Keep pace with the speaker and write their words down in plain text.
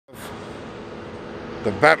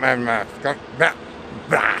The Batman mask.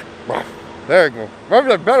 There you go.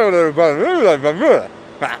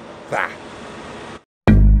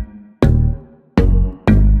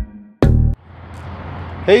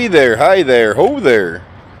 Hey there, hi there, ho there.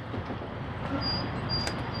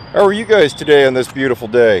 How are you guys today on this beautiful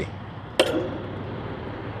day?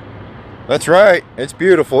 That's right, it's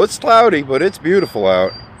beautiful. It's cloudy, but it's beautiful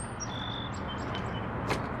out.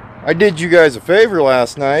 I did you guys a favor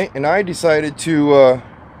last night, and I decided to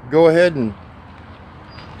go ahead and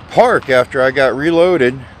park after I got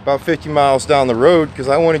reloaded about 50 miles down the road because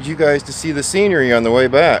I wanted you guys to see the scenery on the way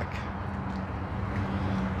back.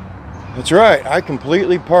 That's right, I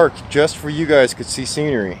completely parked just for you guys could see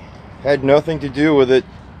scenery. Had nothing to do with it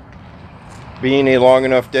being a long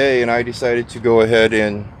enough day, and I decided to go ahead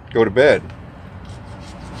and go to bed.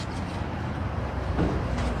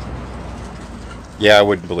 Yeah, I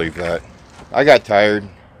wouldn't believe that. I got tired.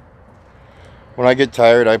 When I get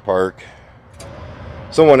tired, I park.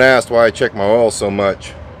 Someone asked why I check my oil so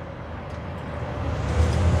much.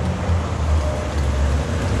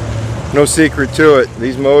 No secret to it.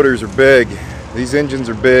 These motors are big. These engines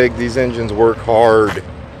are big. These engines work hard.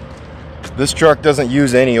 This truck doesn't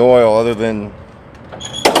use any oil other than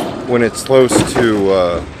when it's close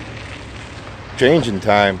to changing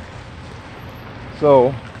time.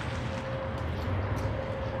 So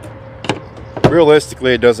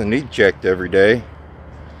realistically, it doesn't need checked every day,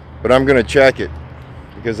 but I'm going to check it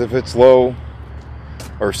because if it's low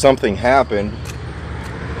or something happened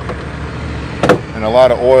and a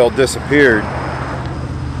lot of oil disappeared,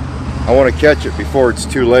 I want to catch it before it's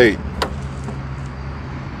too late.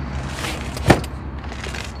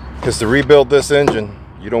 Because to rebuild this engine,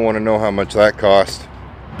 you don't want to know how much that cost.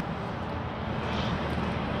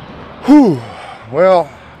 Whew. Well,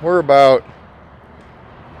 we're about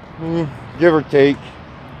give or take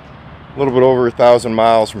a little bit over 1,000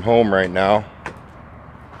 miles from home right now.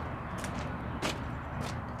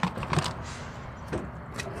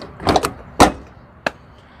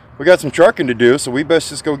 We got some trucking to do, so we best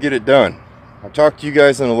just go get it done. I'll talk to you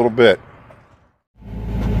guys in a little bit.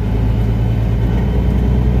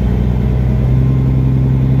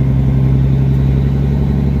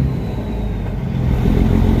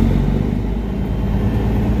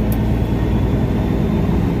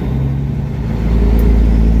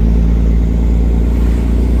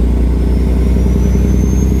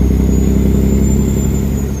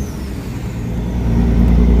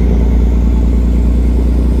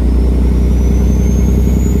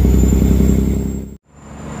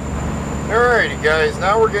 Guys,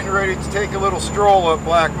 now we're getting ready to take a little stroll up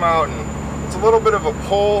Black Mountain. It's a little bit of a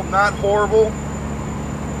pull, not horrible.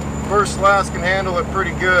 First Class can handle it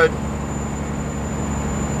pretty good.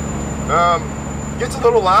 Gets a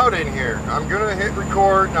little loud in here. I'm gonna hit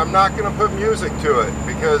record and I'm not gonna put music to it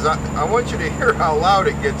because I want you to hear how loud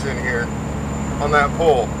it gets in here on that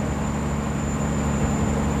pull.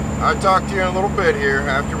 I'll talk to you in a little bit here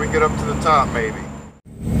after we get up to the top maybe.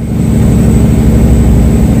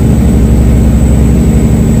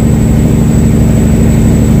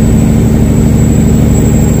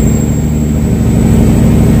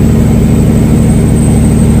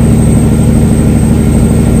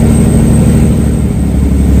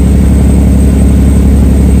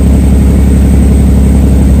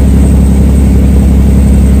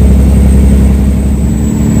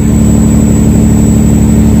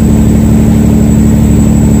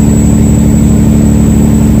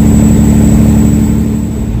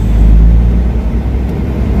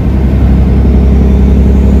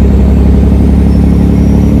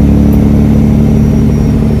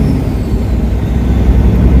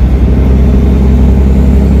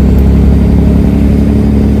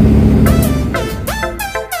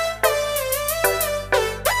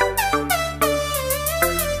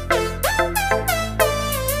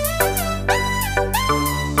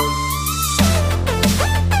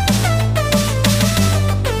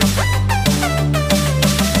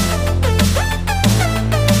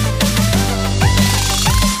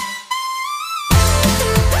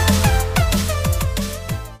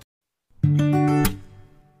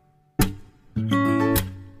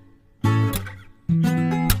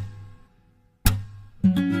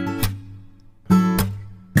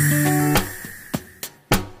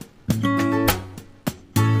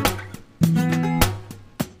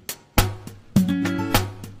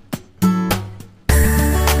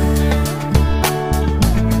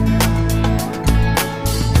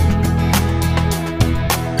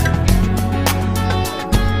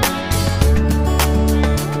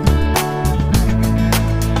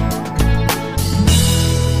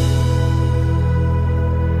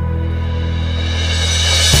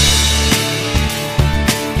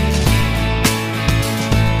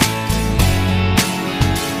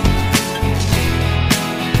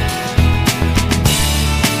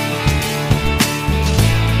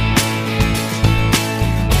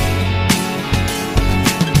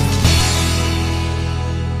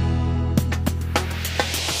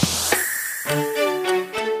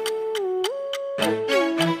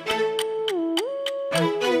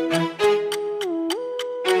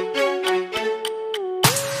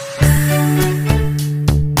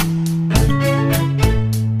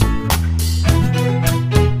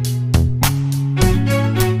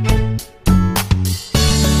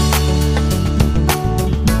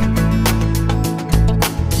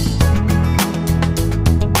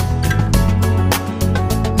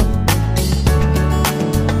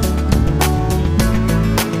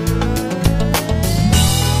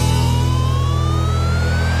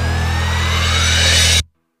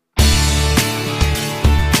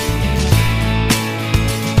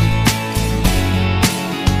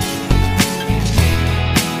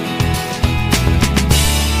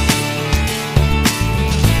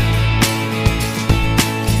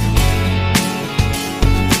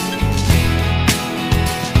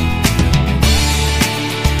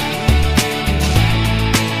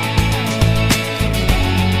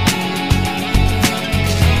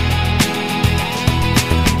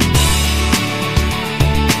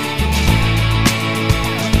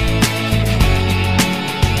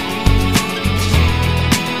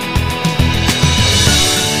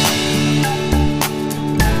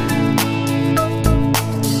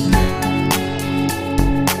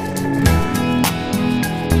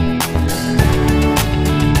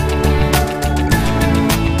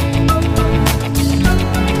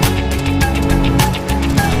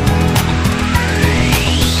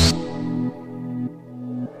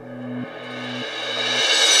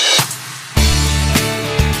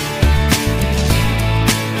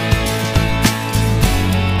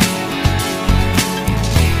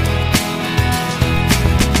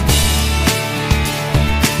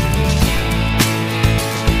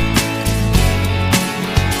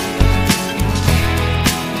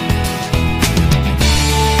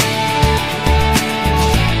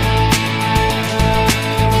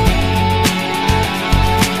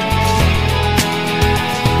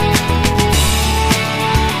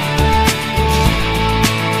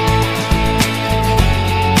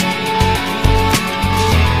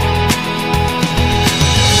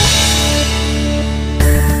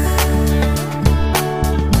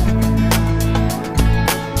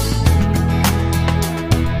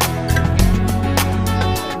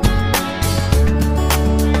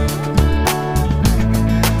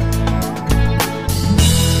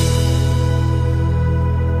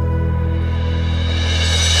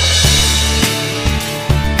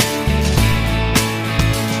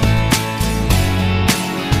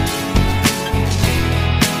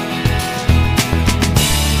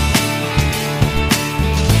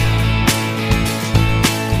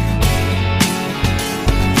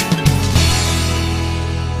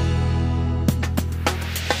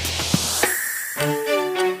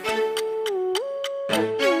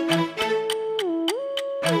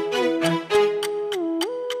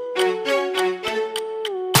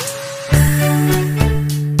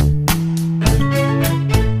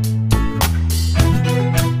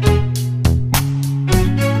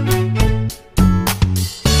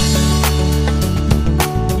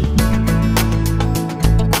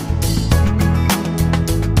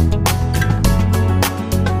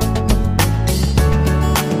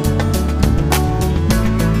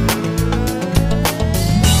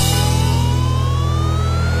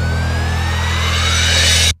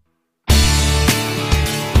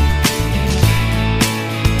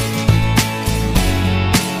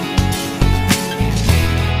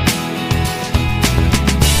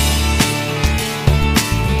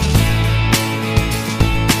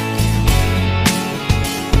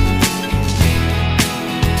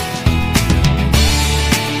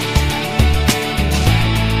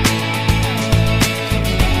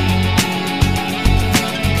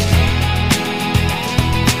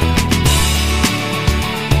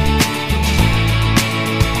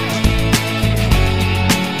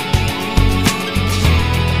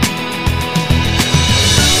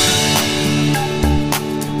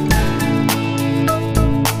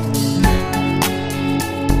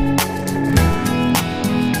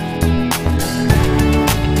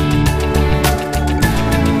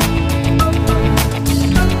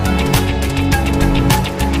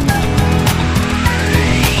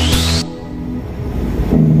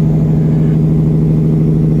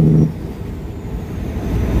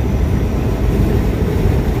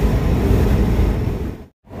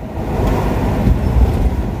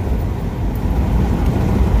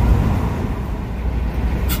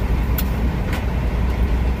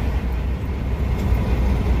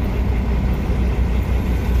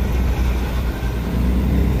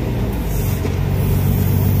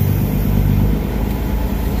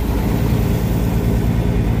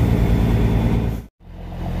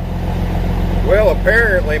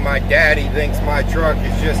 my daddy thinks my truck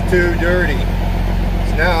is just too dirty.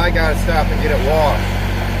 So now I gotta stop and get it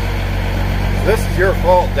washed. So this is your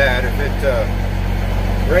fault, Dad, if it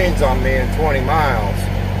rains on me in 20 miles.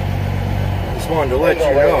 Just wanted to let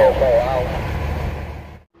you know.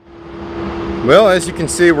 Well, as you can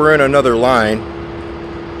see, we're in another line.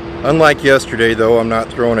 Unlike yesterday, though, I'm not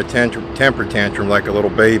throwing a temper tantrum like a little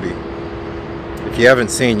baby. If you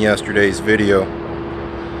haven't seen yesterday's video,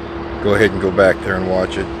 go ahead and go back there and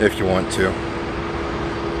watch it if you want to.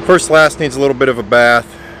 First Last needs a little bit of a bath.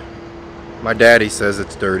 My daddy says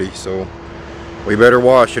it's dirty, so we better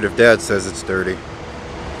wash it if Dad says it's dirty.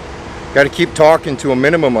 Got to keep talking to a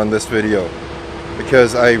minimum on this video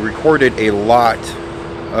because I recorded a lot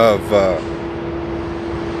of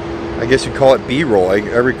I guess you'd call it B-roll. I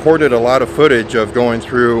recorded a lot of footage of going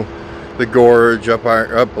through the gorge up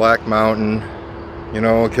Black Mountain, you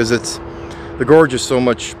know, because the gorge is so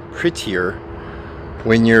much prettier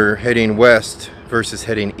when you're heading west versus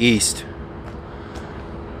heading east.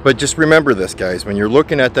 But just remember this, guys, when you're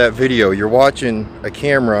looking at that video, you're watching a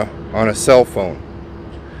camera on a cell phone.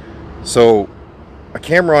 So a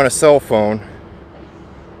camera on a cell phone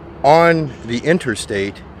on the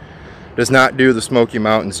interstate does not do the Smoky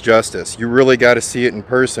Mountains justice. You really got to see it in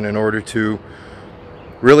person in order to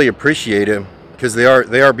really appreciate it, because they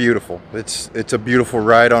are beautiful. It's a beautiful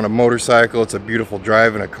ride on a motorcycle. It's a beautiful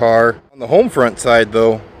drive in a car. On the home front side,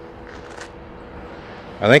 though,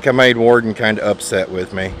 I think I made Warden kind of upset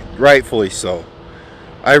with me, rightfully so.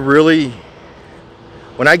 When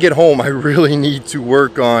I get home, I really need to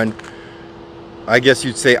work on, I guess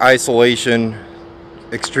you'd say, isolation,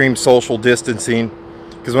 extreme social distancing.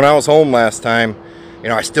 Because when I was home last time, you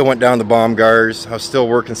know, I still went down the Baumgars. I was still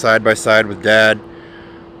working side by side with Dad.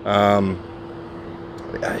 I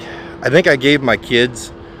think I gave my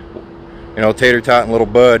kids, you know, Tater Tot and Little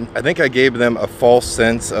Bud, I think I gave them a false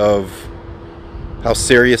sense of how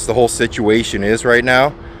serious the whole situation is right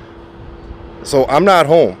now. So I'm not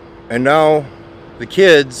home. And now the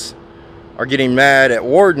kids are getting mad at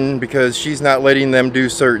Warden because she's not letting them do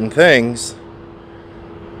certain things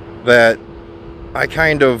that I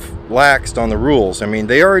kind of laxed on the rules. I mean,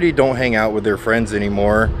 they already don't hang out with their friends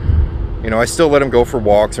anymore. You know, I still let them go for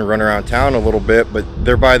walks and run around town a little bit, but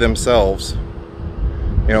they're by themselves,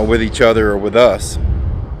 you know, with each other or with us.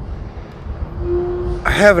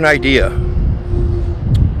 I have an idea.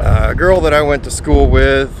 A girl that I went to school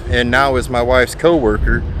with and now is my wife's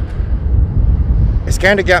co-worker has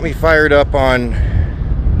kind of got me fired up on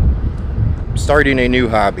starting a new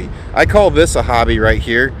hobby. I call this a hobby right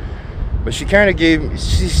here. But she's kind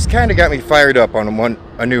of got me fired up on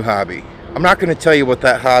a new hobby. I'm not going to tell you what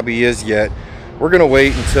that hobby is yet. We're going to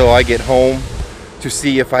wait until I get home to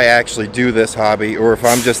see if I actually do this hobby or if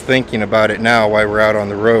I'm just thinking about it now while we're out on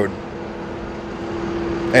the road.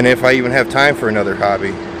 And if I even have time for another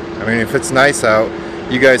hobby. I mean, if it's nice out,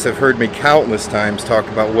 you guys have heard me countless times talk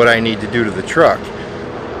about what I need to do to the truck.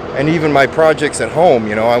 And even my projects at home,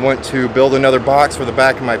 you know, I went to build another box for the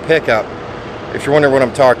back of my pickup. If you're wondering what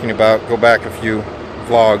I'm talking about, go back a few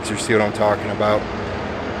vlogs, you see what I'm talking about.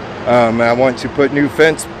 I want to put new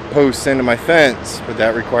fence posts into my fence, but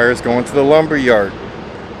that requires going to the lumber yard.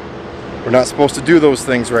 We're not supposed to do those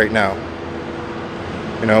things right now.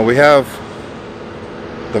 You know, we have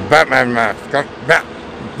the Batman mask.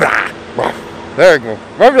 There you go.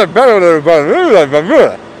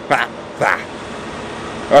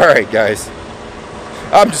 Alright, guys.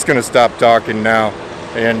 I'm just going to stop talking now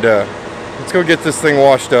and let's go get this thing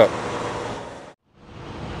washed up.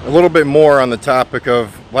 A little bit more on the topic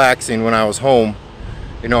of laxing when I was home.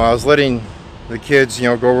 You know, I was letting the kids, you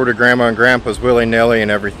know, go over to Grandma and Grandpa's willy-nilly and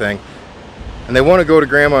everything. And they want to go to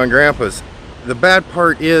Grandma and Grandpa's. The bad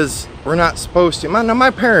part is we're not supposed to. Now, my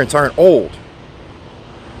parents aren't old.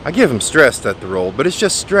 I give them stress that they're old, but it's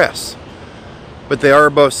just stress. But they are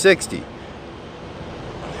above 60.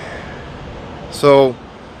 So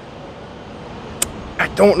I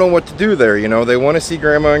don't know what to do there, you know. They want to see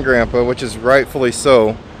Grandma and Grandpa, which is rightfully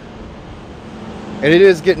so. And it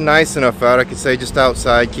is getting nice enough out. I could say just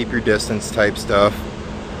outside, keep your distance type stuff.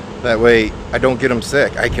 That way I don't get them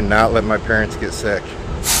sick. I cannot let my parents get sick.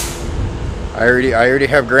 I already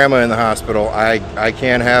have Grandma in the hospital. I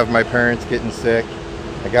can't have my parents getting sick.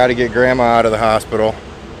 I got to get Grandma out of the hospital.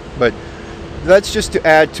 But that's just to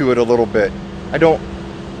add to it a little bit. I don't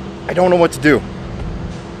know what to do.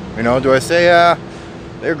 You know, do I say,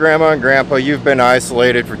 they're Grandma and Grandpa, you've been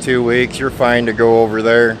isolated for 2 weeks, you're fine to go over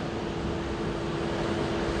there?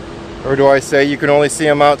 Or do I say you can only see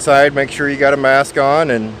them outside, make sure you got a mask on,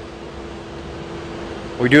 and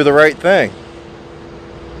we do the right thing?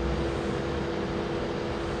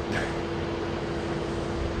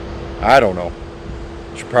 I don't know.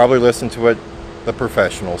 Should probably listen to what the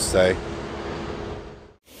professionals say.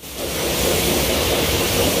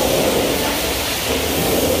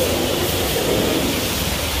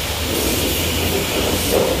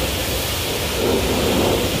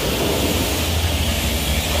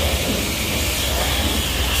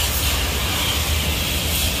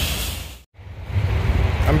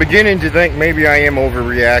 I'm beginning to think maybe I am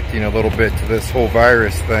overreacting a little bit to this whole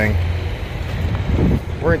virus thing.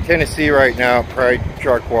 We're in Tennessee right now, Pride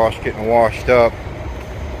truck wash getting washed up.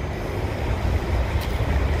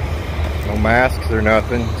 No masks or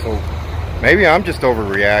nothing, so maybe I'm just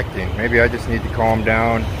overreacting. Maybe I just need to calm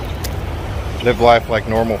down, live life like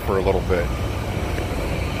normal for a little bit.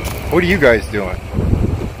 What are you guys doing?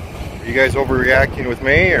 Are you guys overreacting with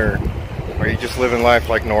me, or are you just living life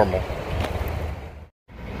like normal?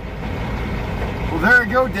 Well, there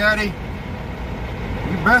you go, Daddy.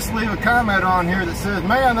 You best leave a comment on here that says,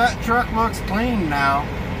 man, that truck looks clean now.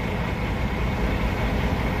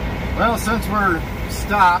 Well, since we're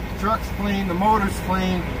stopped, truck's clean, the motor's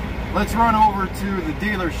clean, let's run over to the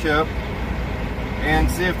dealership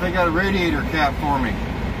and see if they got a radiator cap for me.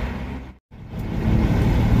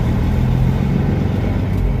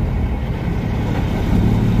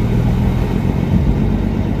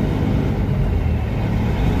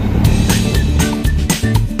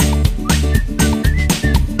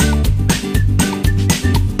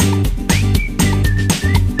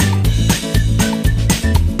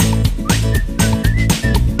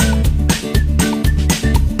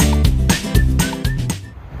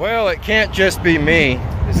 Well, it can't just be me.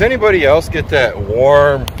 Does anybody else get that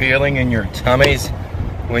warm feeling in your tummies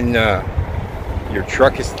when your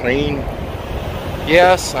truck is clean?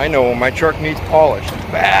 Yes, I know my truck needs polish.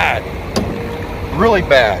 Bad. Really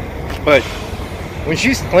bad. But when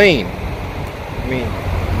she's clean, I mean,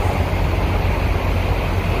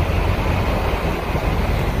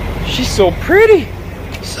 she's so pretty.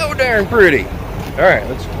 So darn pretty. Alright,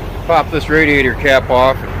 let's pop this radiator cap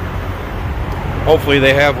off. Hopefully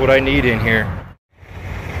they have what I need in here.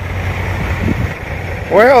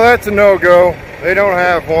 Well, that's a no-go. They don't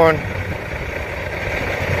have one.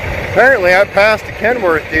 Apparently I passed the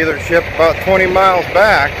Kenworth dealership about 20 miles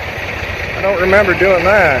back. I don't remember doing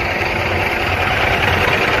that.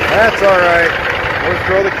 That's alright. We'll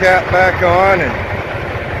throw the cap back on and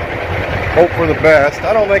hope for the best.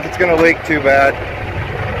 I don't think it's going to leak too bad.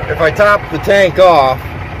 If I top the tank off,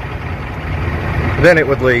 then it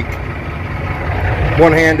would leak.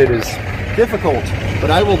 One-handed is difficult, but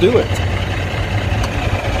I will do it.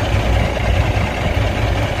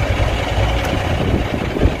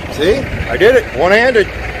 See? I did it. One-handed.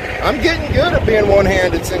 I'm getting good at being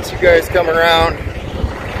one-handed since you guys come around.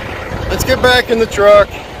 Let's get back in the truck.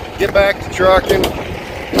 Get back to trucking.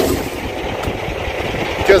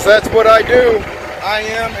 Because that's what I do. I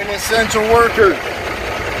am an essential worker.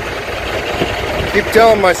 Keep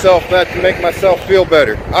telling myself that to make myself feel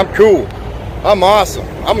better. I'm cool. I'm awesome.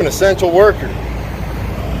 I'm an essential worker.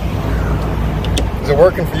 Is it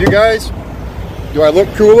working for you guys? Do I look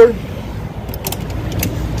cooler?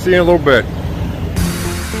 See you in a little bit.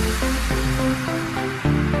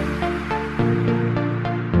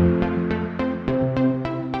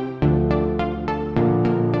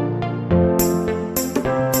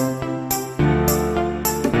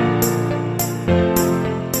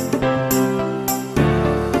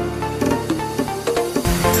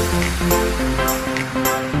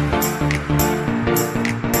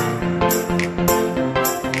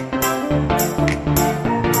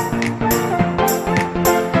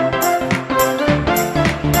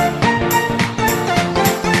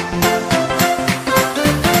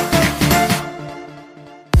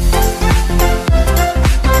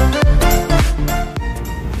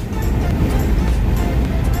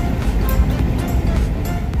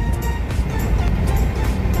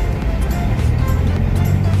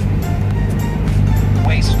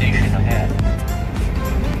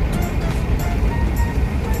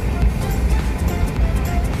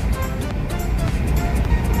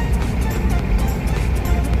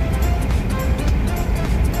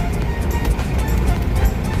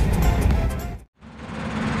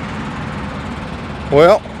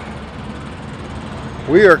 Well,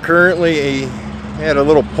 we are currently at a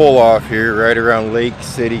little pull off here right around Lake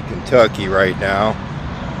City, Kentucky right now.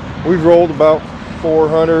 We've rolled about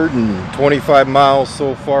 425 miles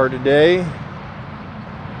so far today.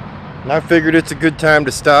 And I figured it's a good time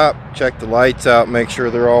to stop, check the lights out, make sure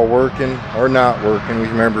they're all working or not working.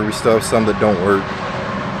 Remember, we still have some that don't work.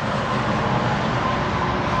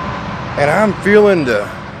 And I'm feeling the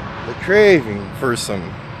craving for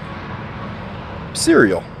some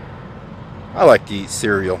cereal. I like to eat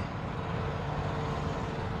cereal.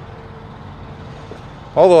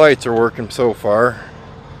 All the lights are working so far.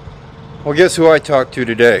 Well, guess who I talked to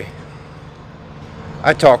today?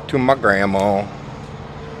 I talked to my grandma.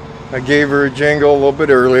 I gave her a jingle a little bit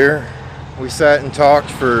earlier. We sat and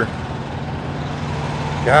talked for,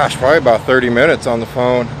 gosh, probably about 30 minutes on the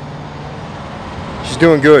phone. She's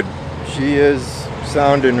doing good. She is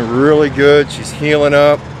sounding really good. She's healing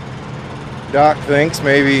up. Doc thinks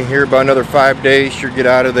maybe here about another 5 days she'll get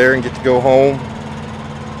out of there and get to go home.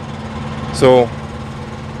 So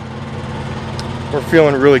we're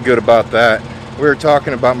feeling really good about that. We were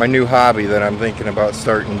talking about my new hobby that I'm thinking about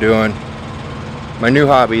starting doing. My new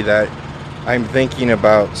hobby that I'm thinking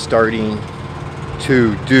about starting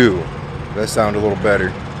to do. That sounded a little better.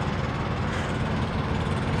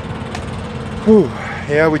 Whew.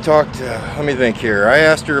 Yeah, we talked, let me think here. I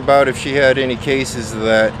asked her about if she had any cases of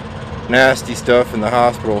that nasty stuff in the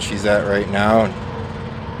hospital she's at right now. And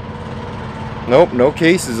nope, no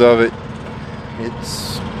cases of it.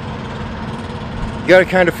 It's, you gotta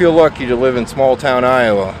kind of feel lucky to live in small town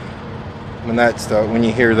Iowa when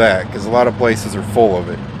you hear that, because a lot of places are full of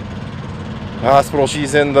it. The hospital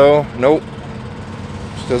she's in though, nope,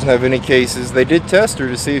 she doesn't have any cases. They did test her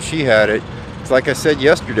to see if she had it. It's like I said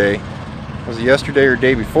yesterday, was it yesterday or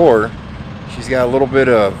day before, she's got a little bit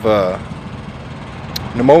of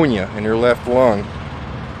pneumonia in her left lung.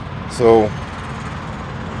 So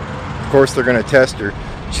of course they're going to test her.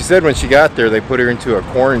 She said when she got there they put her into a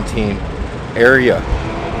quarantine area.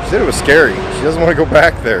 She said it was scary. She doesn't want to go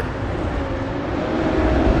back there.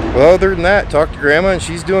 Well, other than that, talked to Grandma and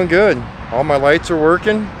she's doing good. All my lights are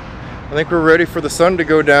working. I think we're ready for the sun to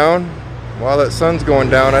go down. While that sun's going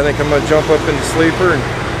down, I think I'm going to jump up into sleeper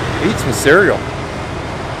and eat some cereal.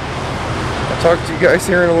 I'll talk to you guys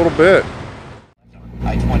here in a little bit.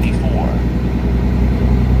 I-24.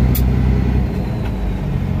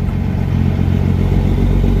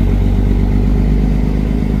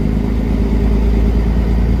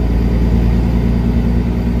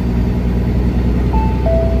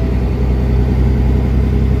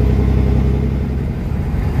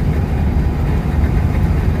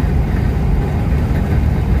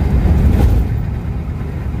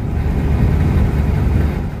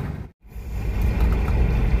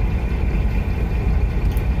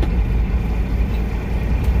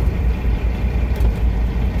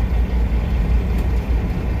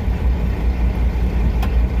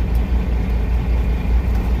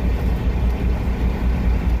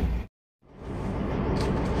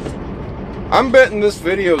 I'm betting this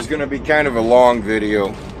video is going to be kind of a long video,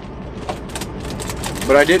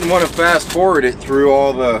 but I didn't want to fast forward it through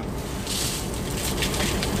all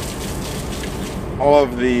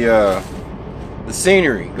of the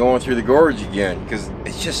scenery going through the gorge again, because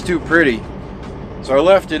it's just too pretty. So I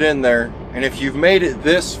left it in there, and if you've made it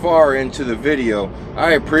this far into the video,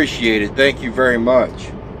 I appreciate it. Thank you very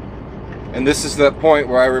much. And this is that point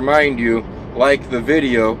where I remind you, like the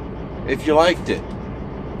video if you liked it.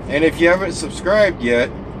 And if you haven't subscribed yet,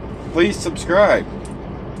 please subscribe.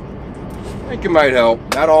 I think it might help.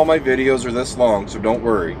 Not all my videos are this long, so don't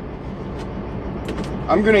worry.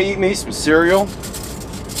 I'm gonna eat me some cereal.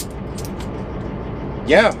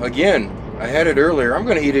 Yeah, again, I had it earlier. I'm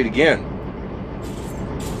gonna eat it again.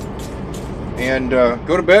 And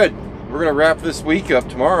go to bed. We're gonna wrap this week up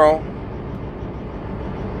tomorrow.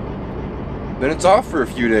 Then it's off for a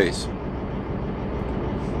few days.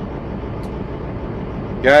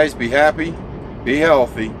 Guys, be happy, be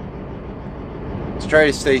healthy. Let's try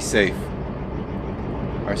to stay safe.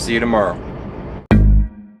 I'll see you tomorrow.